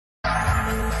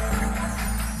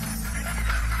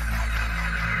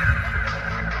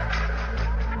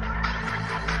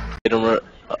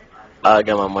I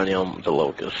got my money on the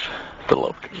Locust. The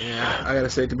Locust. Yeah, I gotta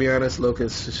say, to be honest,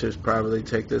 Locust should probably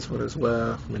take this one as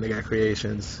well. I mean, they got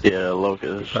creations. Yeah,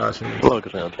 Locust. Precautions.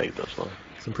 Locust gonna take this one.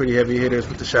 Some pretty heavy hitters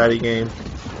with the shoddy game.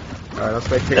 Alright, I'm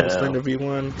spectating Slender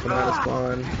V1 coming out of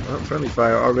spawn. Oh, friendly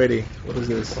fire already. What is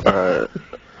this? Alright.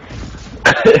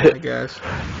 Oh my gosh.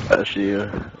 That's you.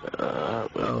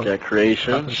 Got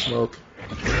creations. Smoke.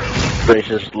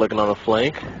 Creations looking on the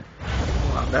flank.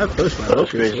 Wow, that push by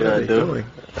Locust. What are they doing?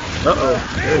 Uh-oh.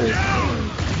 There it is.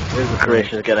 There's the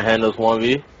Creations gotta handle this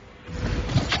 1v.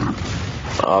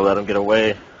 I'll let him get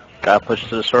away. Guy pushes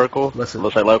to the circle. Looks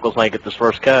like Locals might get this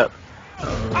first cap.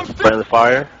 Friendly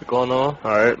fire going on.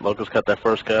 Alright, Locals got that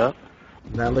first cap.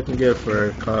 Not looking good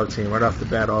for Cog Team. Right off the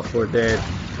bat, all 4 dead.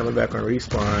 Coming back on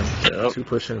respawn. Yep. 2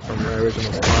 pushing from the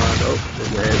original spawn. Oh,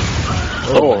 they're dead.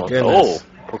 Oh, my goodness.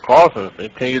 Precautions.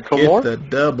 Can you get 2 more? Get the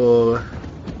double.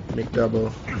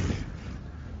 McDouble.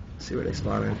 See where they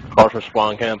spawn in. Caution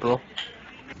spawn capital.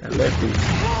 That lefty.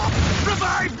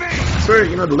 Revive me! I swear,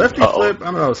 you know, the lefty flip, I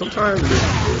don't know, sometimes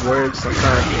it works,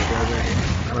 sometimes it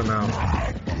doesn't. I don't know.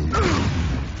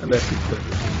 That lefty flip is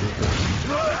ridiculous.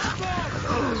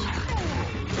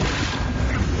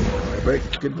 Break,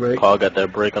 good break. Paul got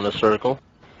that break on the circle.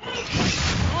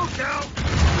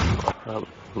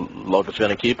 Locust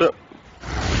gonna keep it.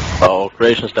 Oh,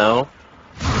 creation's down.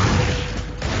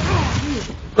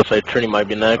 Looks like Tourney might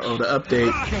be next. Oh, the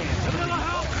update.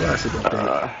 Classic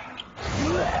update.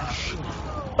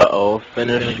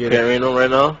 Finish carrying him right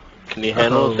now. Can he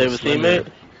handle save his teammate?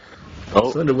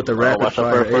 Oh, Slender with the rapid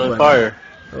fire. Fire.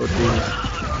 Oh, geez.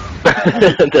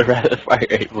 The rapid fire.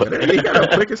 He got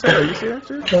up quick as hell. You see that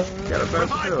shit? He got up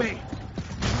fast as hell.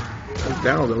 He's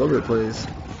down all over the place.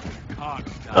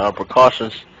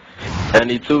 Precautions. I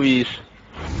need 2Vs.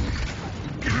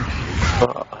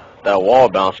 That wall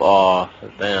bounced off.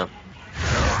 Damn.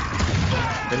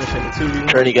 Finishing the 2v1.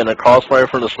 Tourney getting a crossfire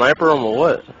from the sniper room or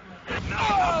what?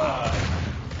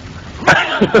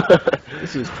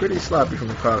 This is pretty sloppy from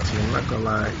the Cog Team, I'm not gonna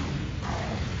lie.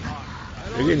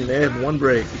 They have 1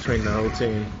 break between the whole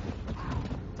team.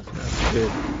 That's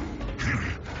good.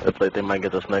 Looks like they might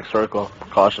get this next circle.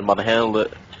 Precaution about to handle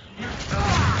it.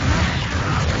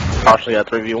 Precaution got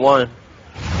 3v1.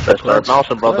 Let's start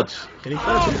bouncing, brother. Can he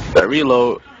clutch it? That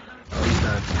reload. Oh, he's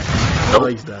done. Oh,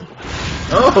 he's done.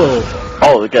 Oh!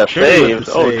 Oh, it got saved.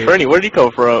 Oh, Tourney, where did he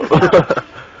come from? That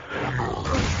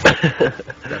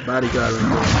bodyguard right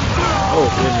there. Oh,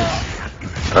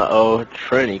 goodness. Uh-oh,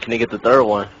 Tourney, can he get the 3rd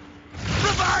one?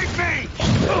 Revive me!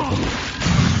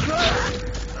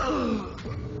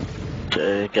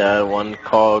 Okay, got 1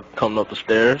 cog coming up the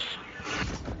stairs.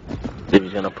 See if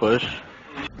he's gonna push.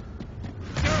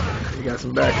 He got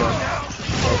some backup.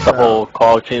 The whole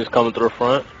cog team's coming through the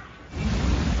front.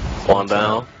 1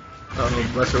 down.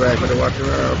 Bless Arak, better watch her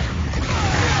out.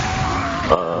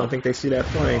 I don't think they see that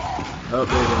flank. Oh,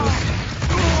 there it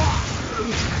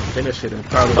goes. Finish it and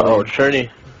probably. Tourney.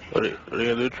 What are you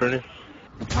gonna do, Tourney?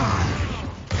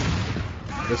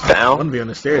 This down? One be on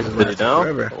the stairs is he down?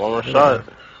 Forever. 1 more shot.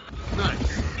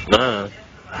 Nah.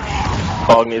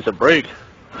 Cog needs a break.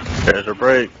 There's a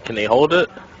break. Can he hold it?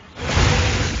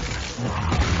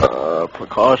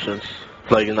 Precautions.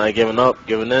 Like he's not giving up,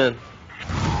 giving in.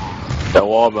 That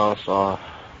wall bounced off.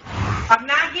 I'm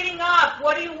not getting up.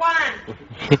 What do you want?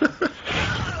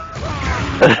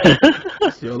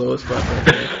 YOLO is fuck right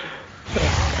there.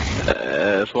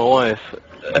 That's my wife.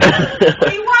 What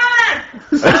do you want?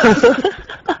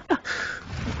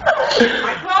 I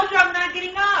told you I'm not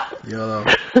getting up. YOLO.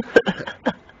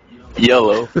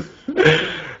 Yellow.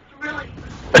 Really?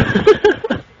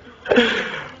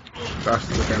 Josh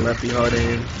is looking lefty hard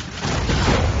in.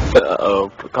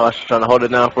 Precaution trying to hold it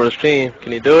down for his team.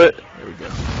 Can he do it? There we go.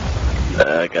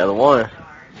 Got a 1.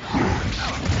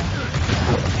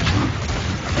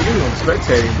 I'm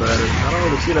spectating, but I don't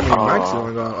really see that many mics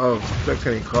going on. Oh,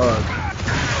 spectating Cog. I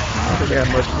don't think they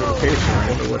have much communication. I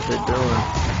don't know what they're doing.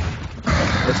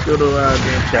 Let's go to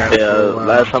game chat. Yeah,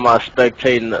 last time I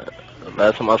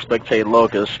spectated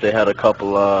Locust, they had a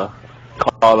couple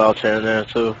call outs here and there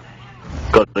too.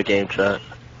 Go to the game chat.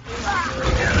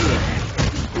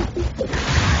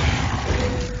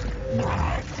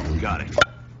 Got it.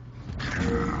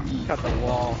 Got the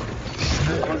wall.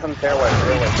 One's on fairway,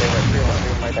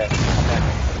 right there.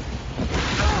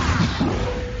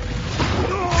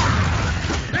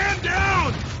 Man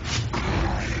down!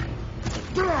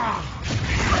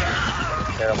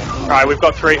 Terrible. Alright, we've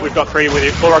got 3 with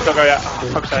you. Bulrog, don't go yet.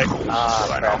 Fuck's sake.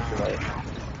 Right. Too late.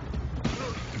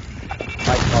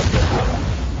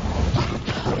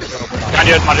 Can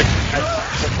you majiK?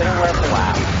 Just sitting where it's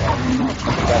wow.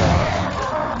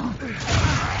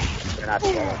 They're not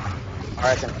together.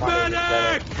 Arak and Slender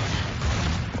together.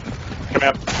 Come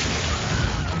up.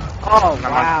 Oh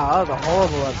wow, that was a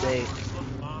horrible update.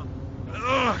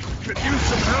 Could use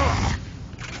some help.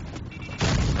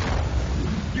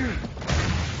 You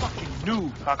fucking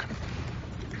noob. Fuck.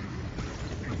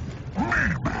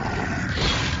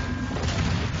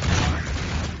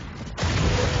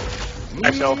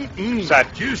 XL.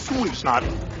 Sad. Too sweet. Snot.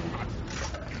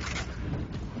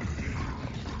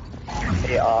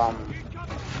 Hey,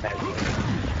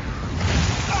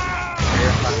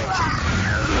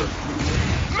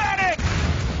 Medic!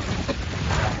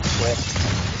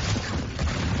 Quick.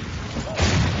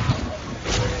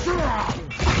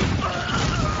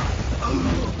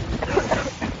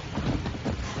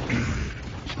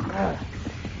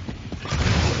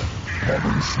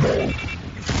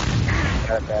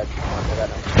 Got bad.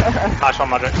 Nice one,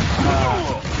 majiK.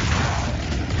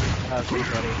 That was pretty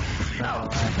funny. Not gonna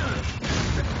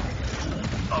lie.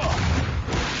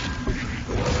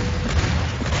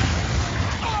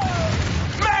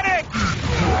 Medic!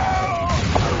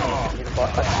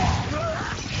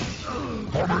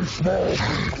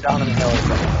 I'm down in the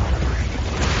hill.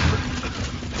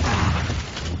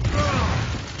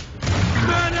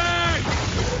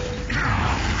 Medic!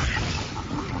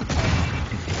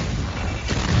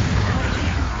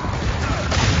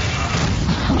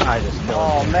 I just killed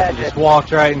Oh, him. majiK. He just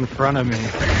walked right in front of me.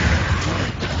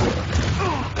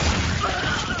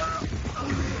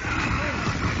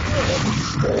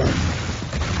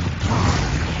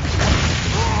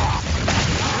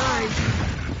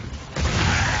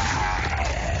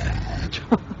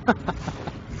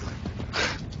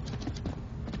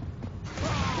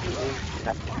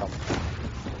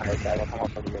 Alright, guys, I'll come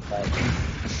up over your side.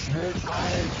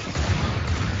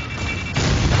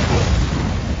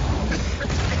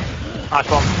 Nice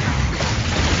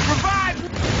one.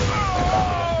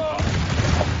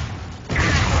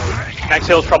 Next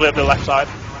hill's probably up the left side.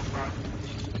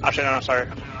 Actually, no, sorry.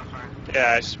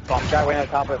 Yeah, it's bomb. Guy way on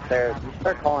top of there. You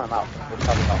start calling him out. We'll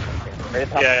probably help him. Right at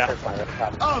the top Yeah, of the first one, right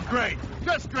at the top. Oh, great.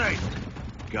 That's great.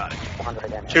 Got it. One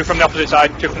right in. Two from the opposite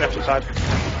side. Two from the opposite side.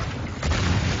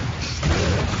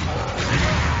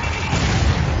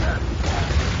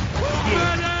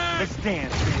 Let's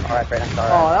dance. Alright, right next to Oh,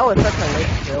 Arak. that was such a late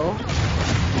kill.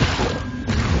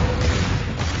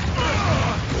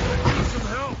 Some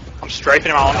help. I'm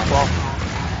strafing him out as well.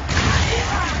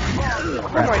 Oh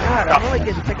my god, I'm really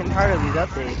getting sick and tired of these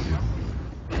updates.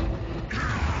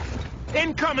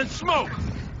 Incoming smoke.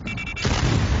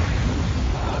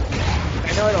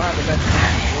 I know I don't have the best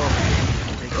match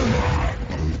in the world.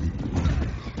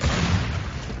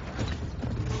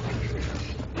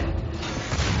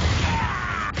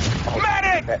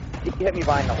 Medic! Okay. You hit me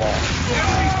behind the wall.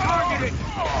 Enemies targeted.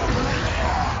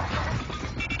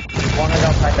 One right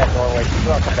outside that doorway.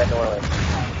 Two outside that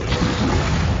doorway.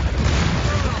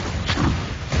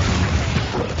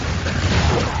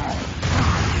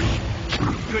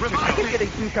 Good to I go. keep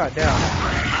getting two-shot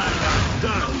down.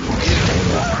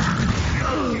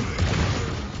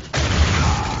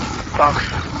 Fuck.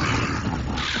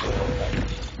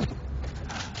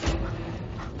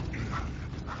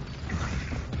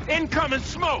 Incoming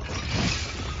smoke.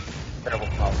 Terrible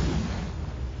smoke.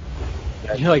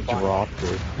 You like dropped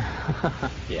it.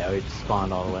 Yeah, we just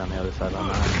spawned all the way on the other side on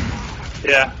that.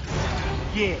 Yeah.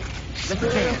 Yeah. Let's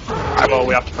dance. Alright, well,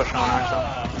 we have to push on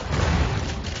now,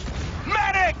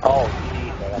 Medic! Oh,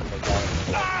 jeez, I gotta take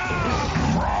that.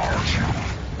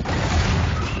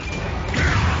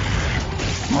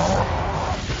 so.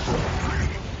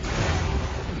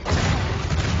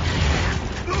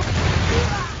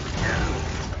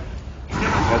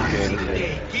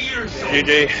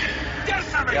 GG.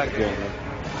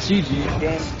 CG.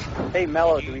 Game. Hey,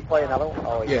 Mello, do we play another one?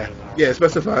 Oh, Yeah, yeah,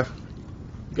 specify.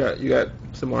 You got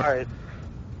some more. Alright.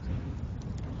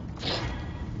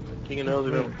 King knows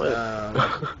we're gonna play.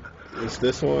 It's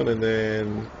this one, and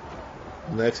then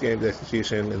the next game's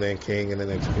Execution, and then King, and then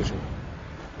Execution.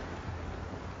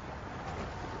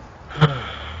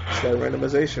 It's got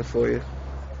randomization for you.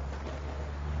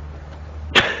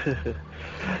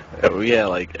 Yeah,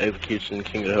 like Execution,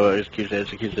 King of Hill,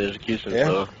 Execution. Yeah.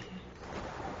 So.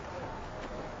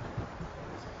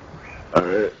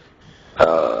 Alright.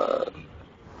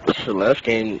 The last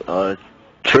game,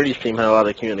 Trini's team had a lot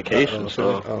of communication,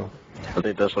 so I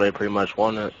think that's why they pretty much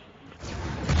won it. I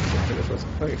think it was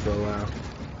playing for a while.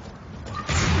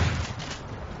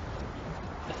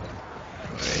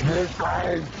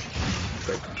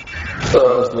 I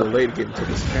was a little late getting to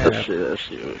this That path. shit was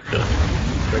good.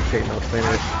 Spectating no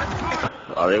finish.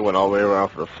 Oh, they went all the way around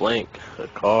for the flank. The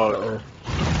cog.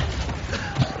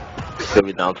 It's gonna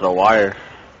be down to the wire.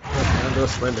 And go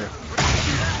Slender.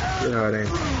 You know how it ain't.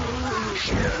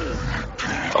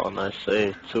 Oh, nice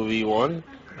save. 2v1.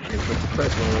 Hey, put the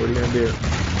clutch on. What are you gonna do?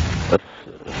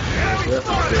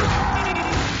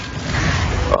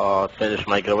 Oh, FiiNiiSH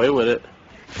might get away with it.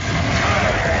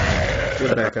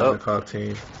 Get back on the clock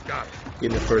team.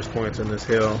 Getting the first points on this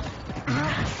hill.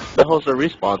 The hell's the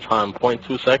respawn time?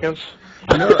 0.2 seconds?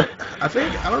 You know, I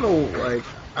don't know, like,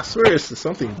 I swear it's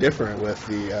something different with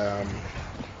the,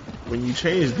 when you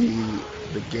change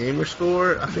the gamer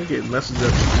score, I think it messes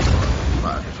up the respawn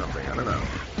clock or something. I don't know.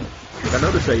 Like, I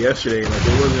noticed that yesterday, like,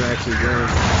 it wasn't actually going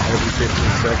every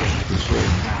 15 seconds with the shit.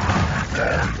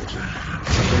 Which is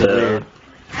something weird.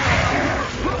 I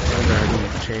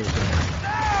need to change that.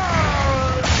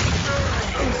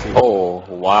 Oh,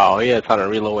 wow. He had time to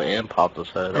reload and pop his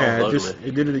head. Yeah,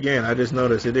 it did it again. I just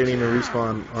noticed. It didn't even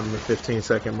respawn on the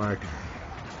 15-second mark.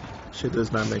 Shit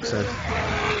does not make sense.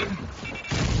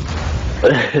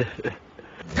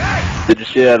 Did you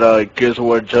see that Gears of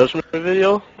War Judgment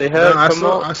video they had?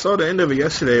 No, I saw the end of it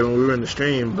yesterday when we were in the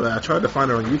stream, but I tried to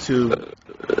find it on YouTube.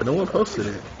 No one posted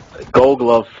it. Gold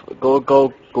Glove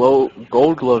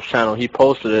channel, he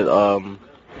posted it.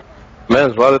 Man,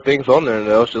 there's a lot of things on there, and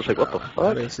I was just like, what the fuck?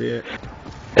 I didn't see it.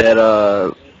 Had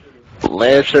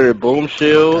Lancer Boom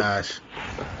Shield. Oh, gosh.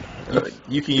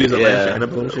 You can use a Lancer and a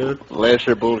Boom Shield?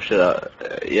 Lancer Boom Shield.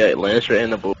 Yeah, Lancer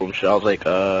and a Boom Shield. I was like,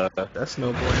 that's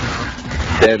no point.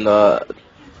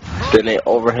 Then they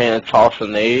overhand toss the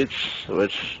nades,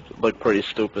 which looked pretty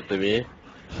stupid to me.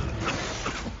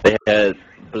 They had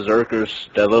Berserkers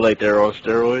that look like they're on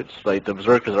steroids. Like, the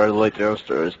Berserkers are like they're on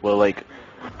steroids, but like,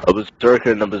 a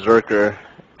Berserker and a Berserker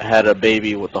had a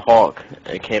baby with the Hawk,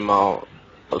 and it came out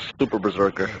a Super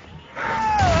Berserker.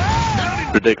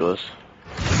 Ridiculous.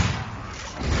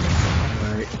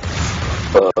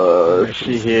 Let's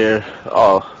see here.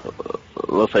 Oh,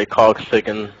 looks like Cog's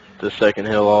taking the second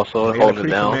hill also, holding it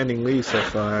down. Commanding lead so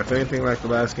far. If anything like the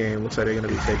last game, looks like they're going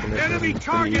to be taking this one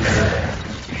pretty easy.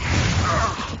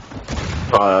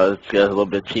 It's got a little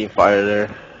bit of team fire there.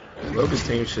 Logan's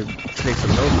team should take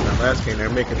some notes from that last game. They're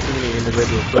making too many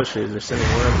individual pushes. They're sending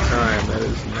one at a time. That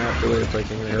is not the way to play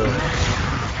King of the Hill.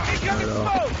 Not at all.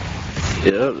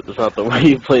 Yeah, it's not the way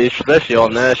you play, especially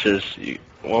on Gnashers.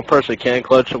 One person can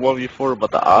clutch a 1v4,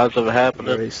 but the odds of it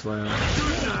happening. Very slim. You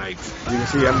can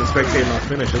see I'm spectating my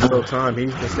finish this whole time.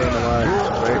 He's been staying alive.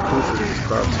 Very crucial to this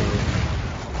crop team.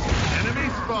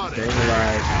 Staying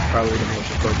alive is probably the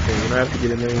most important thing. You don't have to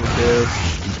get a million kills,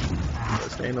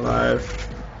 but staying alive,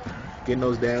 getting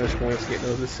those damage points, getting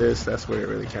those assists, that's where it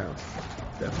really counts.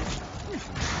 Definitely.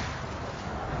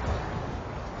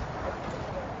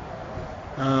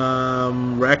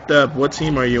 Racked up, what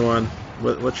team are you on?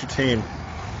 What's your team?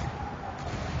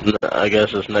 I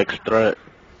guess it's next threat.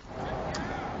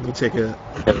 Let me take a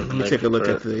look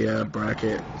at the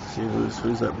bracket. See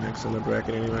who's up next in the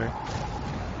bracket anyway.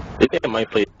 I think it might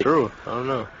play through. I don't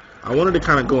know. I wanted to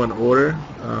kind of go in order.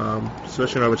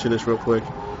 Switching over to this real quick.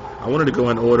 I wanted to go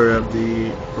in order of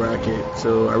the bracket.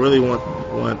 So I really want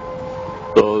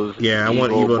those. Yeah, I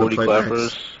want Evo to play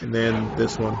next, and then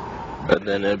this one. And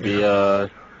then it'd be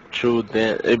True.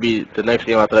 Then it'd be the next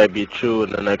game after that'd be True,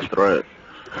 and the next threat.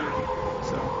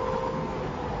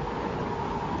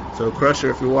 So Crusher,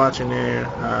 if you're watching there,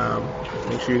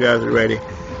 make sure you guys are ready.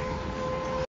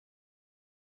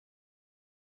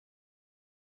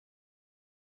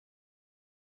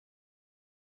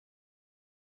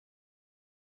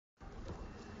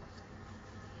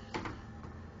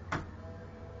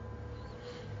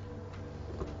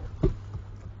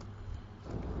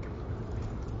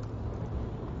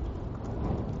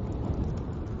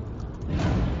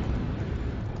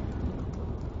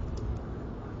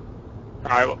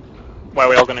 Alright, where are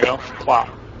we all gonna go? Wow.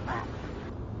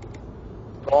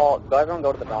 Go everyone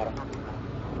go to the bottom.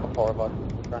 The four of us.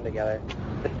 Run together.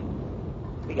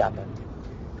 We got this.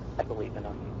 I believe in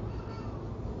us.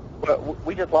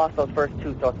 We just lost those first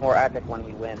two, so it's more epic when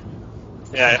we win.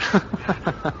 Yeah.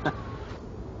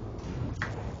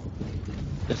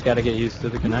 Just gotta get used to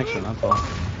the connection, that's all.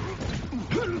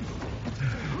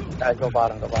 Guys, go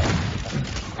bottom, go bottom.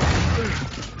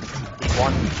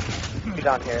 One. 3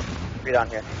 down here. 3 down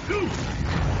here.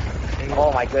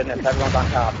 Oh my goodness, everyone's on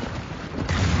top.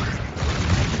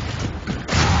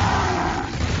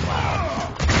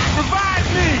 Wow. Revive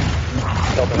me!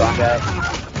 Killed the wrong guy.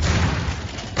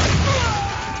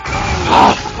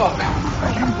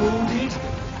 Are you wounded?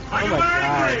 Are you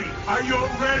angry? Are you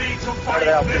ready to fight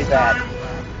That was this pretty bad. time?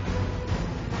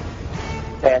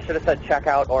 Hey, I should have said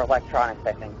checkout or electronics,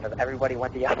 I think, because everybody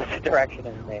went the opposite direction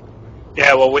in me.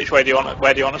 Yeah, well, which way do you want?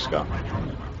 Where do you want us to go?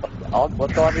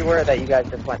 Let's go everywhere that you guys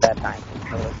just went that time.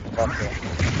 So let's go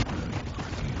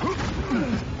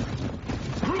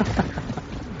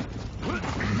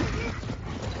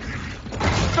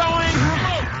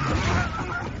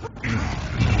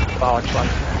Oh, it's fun.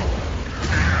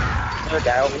 Is there a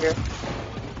guy over here?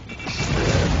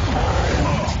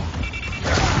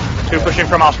 Two pushing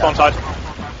from our spawn side.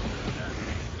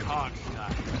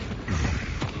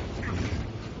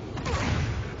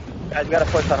 Guys, we gotta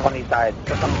push on one of these sides.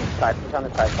 Push on this side. Push on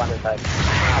this side. Push on this side. Push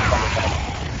on this side.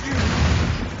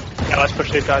 Yeah, let's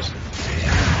push these guys.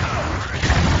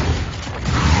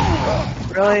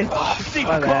 Really?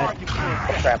 My bad.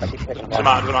 Oh, crap, I keep hitting Zoom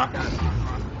out, zoom out.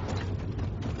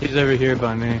 He's over here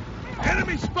by me.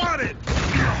 Enemy spotted!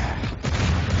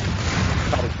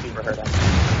 Probably super hurt him.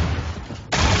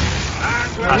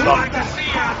 That's what Nice I one. like to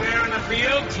see out there in the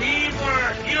field.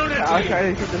 Teamwork, unity. I was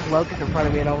trying to shoot this locust in front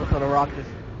of me and all of a sudden a rock just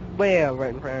wham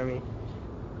right in front of me.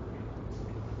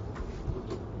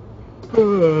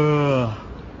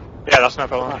 Yeah, that's no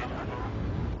problem.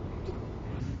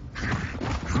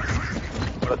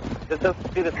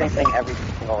 Just do the same thing every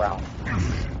single round.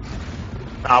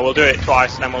 Nah, we'll do it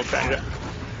twice and then we'll change it.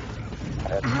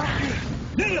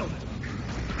 Nailed it.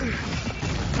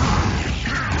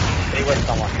 Stay with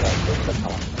someone, guys. Stay with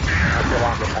someone. That's the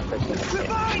longest message in this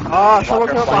game. Oh, someone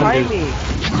came up behind me.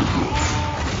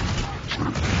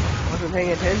 Wasn't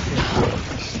paying attention.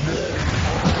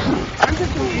 I'm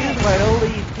just confused why it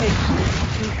only takes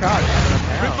 2 shots to put him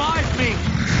down. Revive me!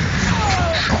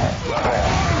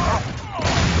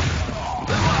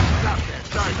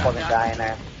 Wasn't dying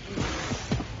there.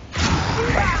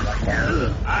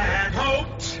 I had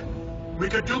hoped we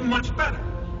could do much better.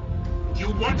 You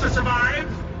want to survive?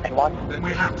 And watch, Then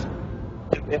we have to.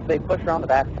 if they push around the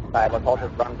back side, let's all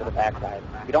just run to the back side.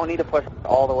 You don't need to push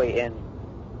all the way in.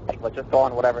 Like, let's just go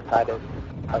on whatever side is.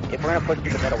 If we're gonna push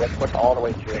through the middle, let's push all the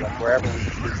way through, like wherever we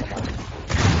can see someone.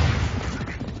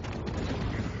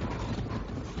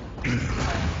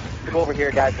 Go over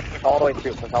here, guys. Push all the way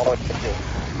through. Push all the way through.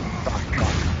 Come on, come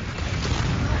on.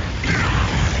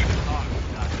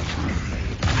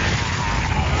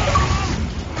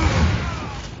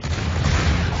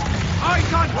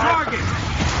 Eyes on target!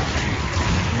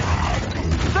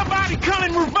 Somebody come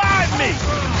and revive me!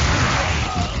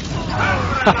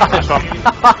 Nice one.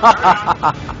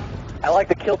 I like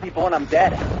to kill people when I'm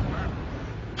dead.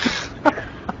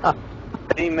 That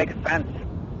didn't even make sense.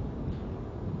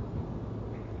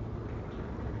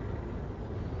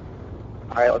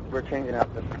 Alright, we're changing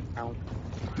up this round.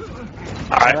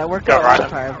 Alright, That worked go out right. last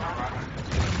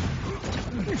time.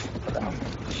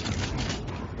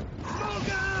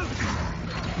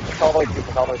 Push all the way through,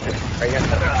 push all the way through. Right here.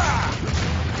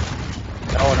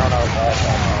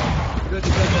 No.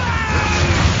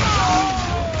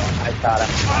 I shot him.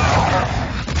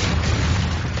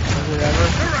 Was it ever?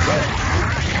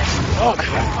 Oh,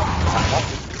 crap.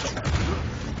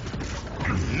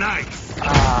 Nice!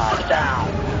 Ah, down.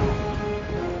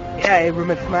 Yeah, Abram,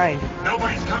 it's nice.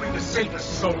 Nobody's coming to save us,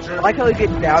 soldier. I like how he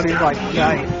gets down, he's like,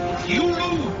 nice. You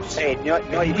lose! Hey, you know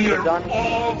what you could have done?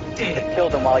 All Just dead.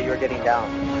 killed him while you were getting down.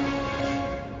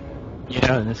 You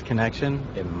know, in this connection,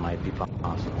 it might be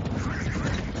possible.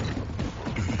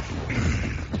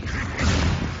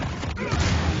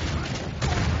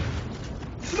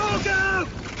 Smoke out!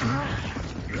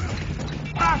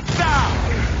 Hostile!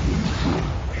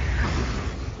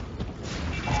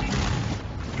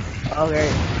 Okay.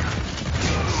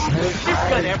 Is this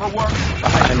gonna ever work?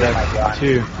 Behind my us, God.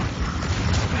 2.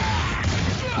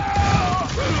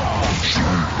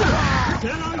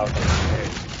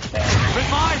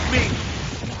 Revive me!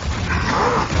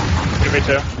 Give me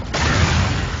 2.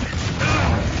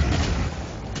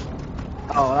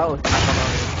 Oh, that was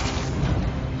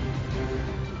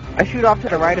I shoot off to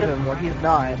the right of him when he's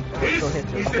not. It still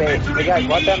hits him. Okay, hey guys,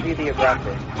 let them be the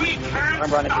aggressor.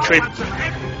 I'm running. Tree, do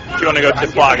you want to go to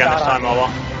fly again this time or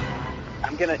what?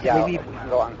 I'm gonna, yeah, Maybe- we can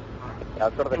go on. Yeah,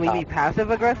 let's go to the Can we be top.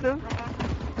 passive aggressive?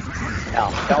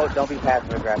 No, don't be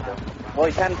passive aggressive. Well,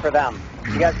 you can for them.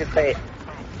 You guys could say,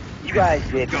 you guys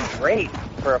did great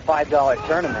for a $5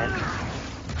 tournament.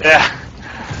 Yeah.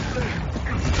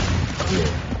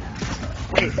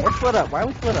 Wait, we're split up. Why are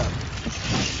we split up?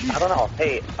 I don't know.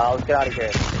 Hey, let's get out of here.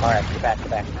 Alright, get back.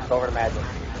 Go over to Magic.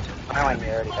 I don't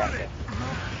you're already back there.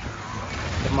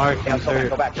 Mark, Yeah, insert.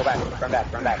 go back. Run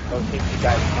back. Go see if you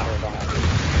guys are going on.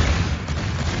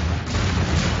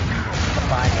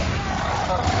 Fine.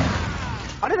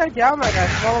 How did I down that guy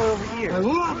from all the way over here?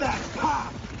 love that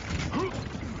pop!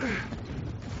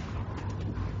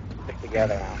 Stick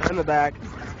together now. In the back.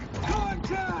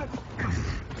 Contact!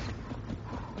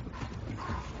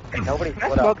 Hey, nobody Can I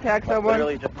split smoke up. tag Let's someone?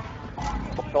 literally just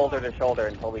shoulder to shoulder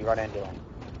until we run into him.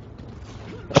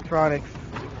 Electronics.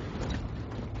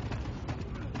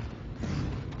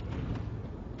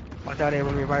 Watch out,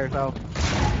 Abram, you're by yourself.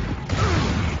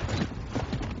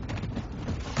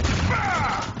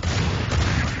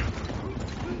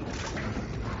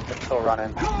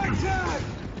 running.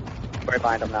 Right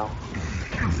behind him now.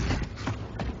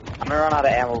 I'm gonna run out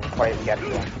of ammo before I even get to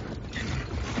him.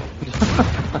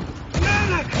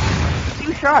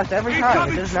 2 shots every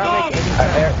time. It does not make any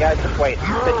sense. There, guys, just wait.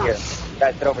 Sit here.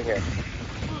 Guys, sit over here.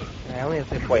 I only have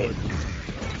 6 Wait.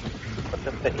 Let's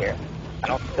just sit here. I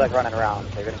don't feel like running around.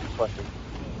 They're gonna be pussy.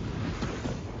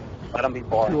 Let them be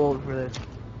bored. Too old for this.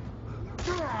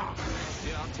 Yeah,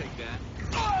 I'll take that.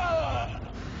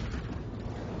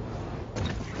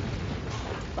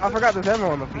 I forgot there's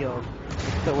ammo on the field.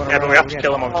 Yeah, but we have to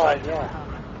kill him on Oh, sight. yeah.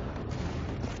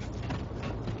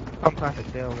 I'm classic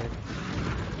stalemate.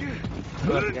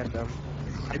 Go up against them.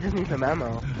 I just need some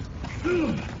ammo. I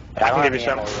don't give have you any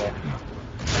some. ammo here.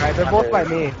 Alright, they're both by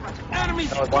me.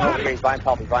 No, one over here. He's by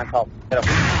himself. He's by himself. Hit him.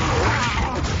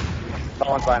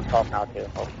 Someone's by himself now, too.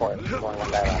 Oh, of course. There's only one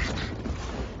guy left.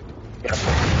 Get him.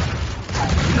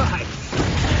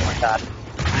 One shot.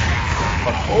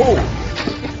 Oh!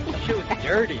 That shit was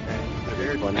dirty, man.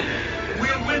 Dirty. We'll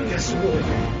win this war.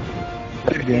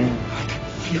 Good game.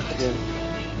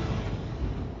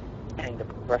 I need to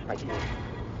brush my teeth.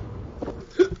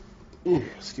 Ooh,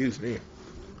 excuse me.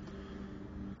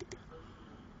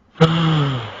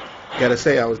 Gotta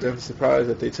say, I was definitely surprised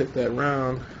that they took that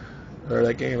round, or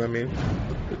that game, I mean.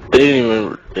 They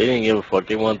didn't give a fuck.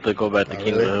 They wanted to go back to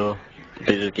King of the really? Hill.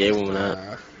 They just gave him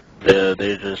that. Yeah,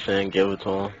 they just saying give it to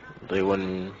him. They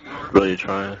wasn't really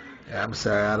trying. Yeah, I'm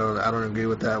sorry, I don't agree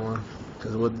with that one,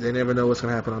 because they never know what's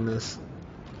gonna happen on this.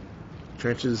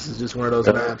 Trenches is just one of those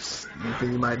maps.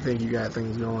 You might think you got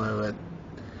things going, but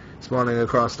spawning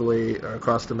across the way or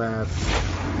across the map,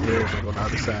 there's on the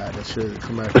other side. That should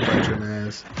come back and bite your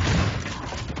ass.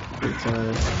 Big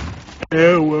time.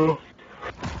 Yeah, well.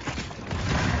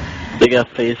 They got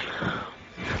faith.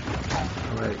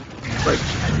 Alright, like,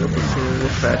 look at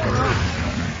this back on it.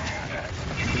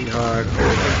 Pretty hard.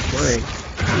 Flank.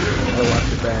 Gotta watch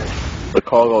your back. The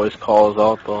call always calls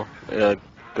out though. Yeah,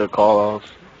 good call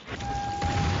outs.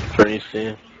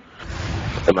 TriniSpranger.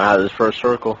 I'm out of this first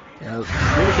circle. Yeah,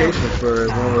 communication for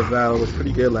one with Valor was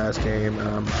pretty good last game. I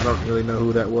don't really know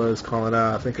who that was calling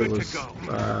out. I think it was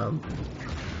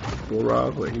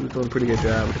Bulrog, but he was doing a pretty good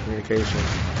job with the communication. I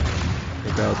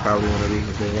think that was probably one of the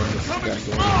reasons they won that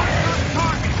game.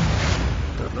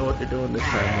 Don't know what they're doing this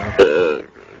time though.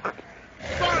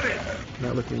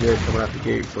 Not looking good coming out the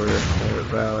gate for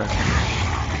Valor.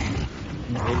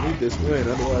 They need this win,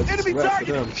 otherwise it's a wrap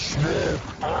for them.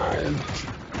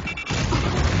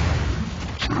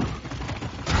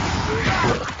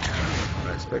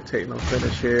 Alright, spectating on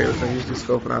finish here. I'm usually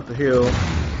scoping out the hill.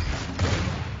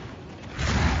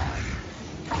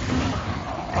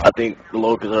 I think the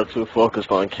Locusts are too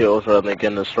focused on kills rather than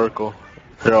getting a circle.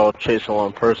 They're all chasing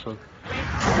one person.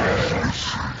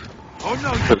 Oh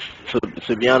no!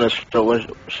 To be honest, should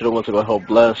have went to go help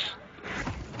Bless.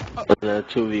 And then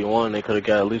 2v1, they could have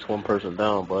got at least one person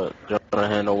down, but they're gonna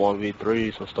handle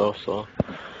 1v3s and stuff, so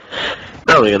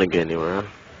not really gonna get anywhere.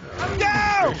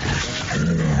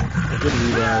 Good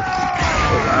revive.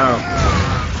 Oh wow.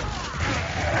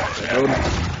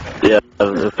 Yeah,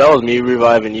 if that was me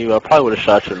reviving you, I probably would have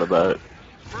shot you in the back.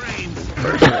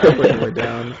 First person went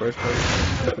down, first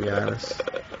person, to be honest.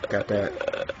 Got that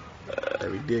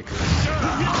ridiculousness.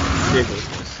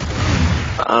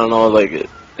 I don't know, like,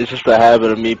 it's just a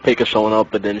habit of me picking someone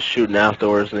up and then shooting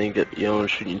afterwards, and then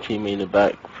shooting your teammate in the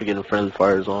back for getting friendly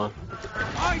fires on.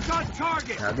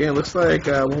 Now, again, looks like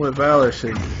one with Valor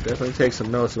should definitely take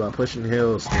some notes about pushing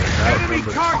hills to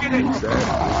outnumber teams that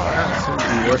seem to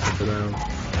be working for them.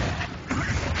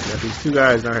 Got these two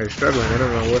guys down here struggling. They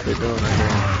don't know what they're doing right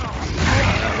now.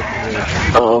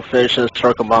 Oh, finishing the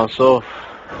circle by himself.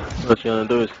 What you gonna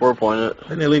do is 4-point it.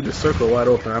 And they leave the circle wide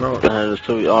open. I don't get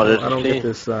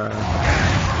this. They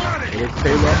get the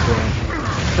table up for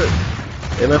them.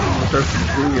 They left him the circle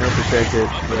completely unprotected,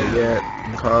 but yet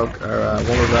Cog or one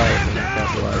with Valor can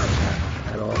capitalize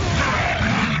at all.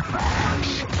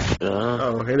 Yeah.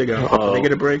 Oh, here they go. Uh-oh. They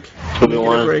get a break.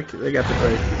 2v1. They got the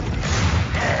break.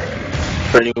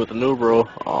 Training with the new bro.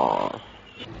 Aww.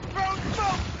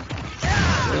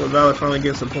 Well, Valor finally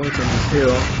gets some points on this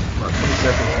hill. About 20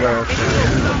 seconds left.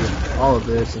 Get all of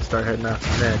this and start heading out to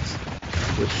next.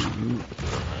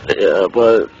 Yeah,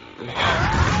 but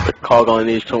the Cog only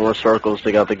needs 2 more circles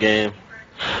to get the game.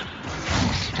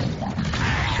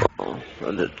 So,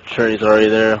 and the Tourney's already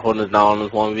there, holding us down on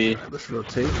his 1v. Let's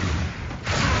rotate.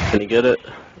 Can he get it?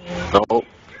 Nope.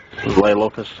 Light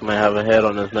Locust may have a head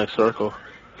on his next circle.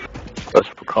 Less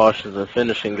precautions and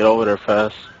finishing, get over there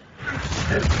fast.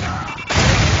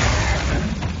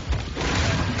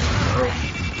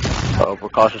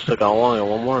 Precautions took out one and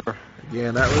one more.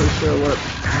 Yeah, not really sure what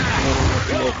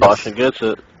Caution gets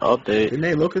it. Update. Didn't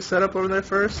they look at setup over there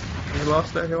first? They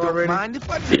lost that hill already?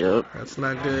 Yep. That's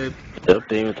not good. Yep,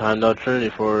 they even timed out Trinity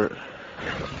for it.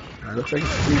 Looks like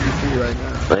it's 3v3 right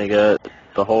now. They got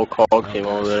the whole call team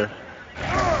over there.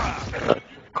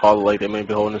 Call like they may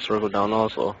be holding the circle down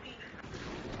also.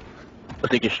 I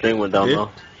think your string went down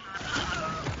though.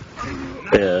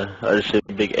 Yeah, I just hit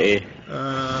big A.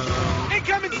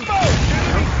 Incoming smoke!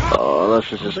 Oh, unless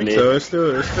it's just me. So it still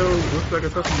looks like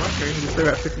it's up in my screen. You still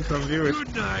got 50-some viewers.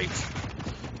 Good night.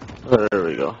 There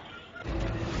we go.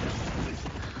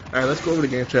 Alright, let's go over the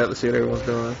game chat. Let's see what everyone's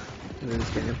doing in this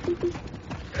game.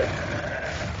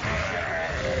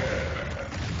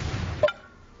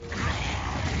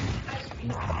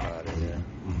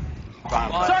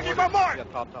 Target my mark!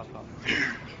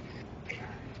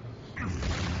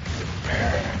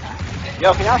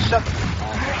 Yo, can y'all shut...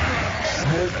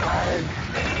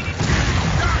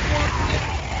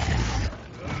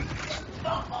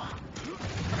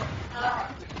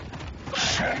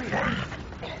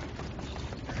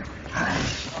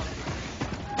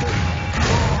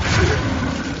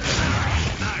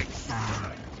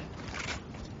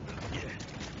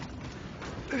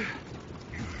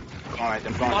 Alright,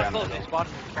 I'm going down. Alright,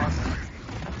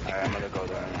 I'm gonna go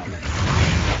there.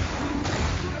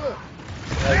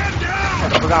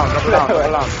 Double down.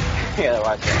 Yeah,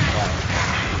 watch it.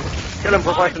 Kill him,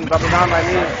 Profession. Double down by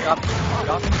me.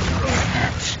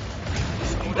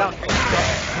 Down.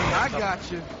 I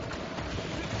got you.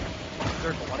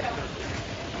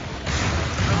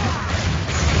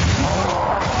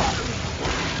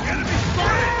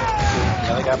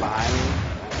 Yeah, they got behind me.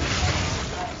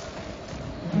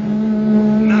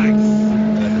 Nice.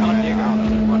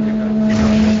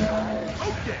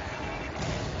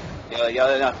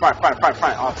 Yeah, front.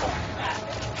 Awesome.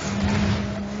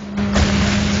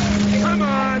 Come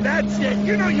on, that's it.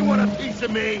 You know you want a piece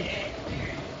of me.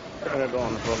 I'm gonna go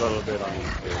on for a little bit on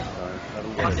these kids.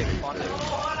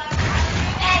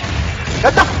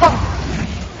 What the fuck?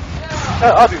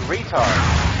 I'll be retard.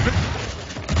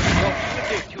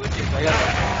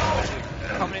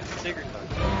 Coming in from Digger.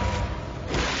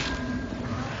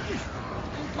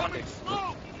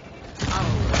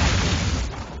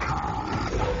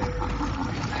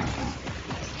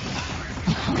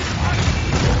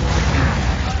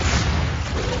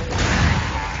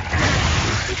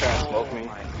 You trying to smoke me? Oh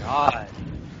my god.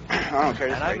 I don't care.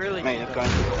 And I really man, it's going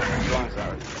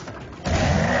sorry.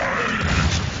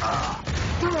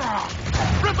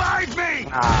 Revive me!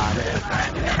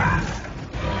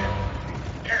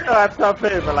 No, that's not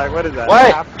fair, but like, what is that?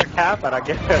 What? After cap, and I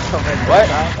get so many. What?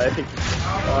 Like,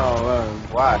 oh man,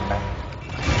 why?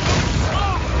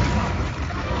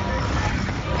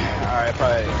 Alright,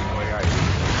 probably. Alright.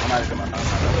 I'm not gonna.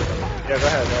 Yeah, go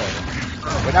ahead.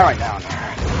 But not right now.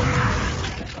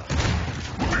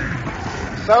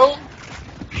 So,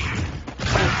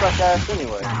 I'm suck ass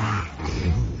anyway.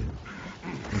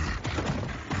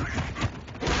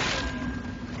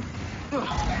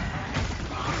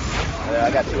 Yeah, I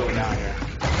got two of them down here.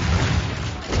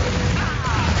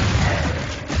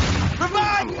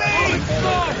 Revive me!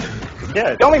 Yeah,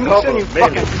 don't make me send you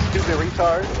fucking stupid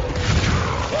retard.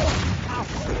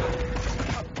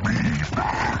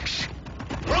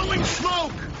 Throwing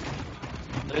smoke!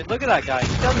 Dude, look at that guy. He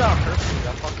does that on purpose. He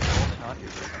got fucking golden on you.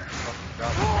 Fucking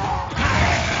drop.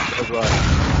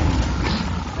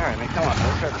 Alright, man, come on,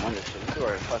 let's try to win this shit. These two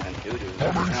are fucking doo-doo.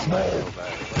 I'm not so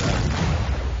bad.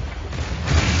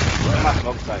 Where's my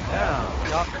smoke sight? Down.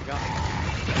 Gnasher, gun.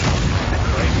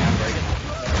 I'm breaking.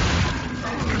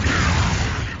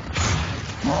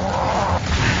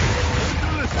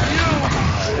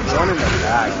 It's running the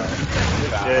back.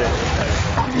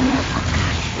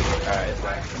 Alright, it's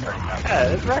back.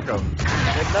 Yeah, it's Recco.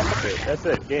 That's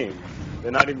it. Game.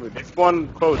 They're not even. They spawn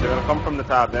close. They're gonna come from the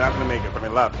top. They're not gonna make it from the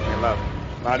left.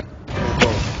 Not even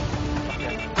close.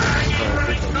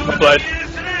 But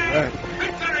Alright.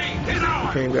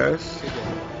 Good game, guys.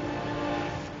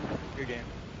 Good game.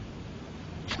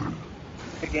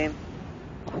 Good game.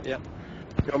 Yep.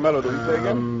 Yo, Mello, do we play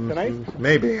again tonight?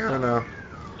 Maybe, I don't know.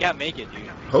 Yeah, make it, dude.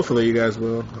 Hopefully you guys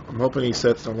will. I'm hoping these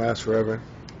sets don't last forever.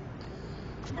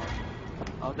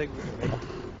 I don't think we can make it.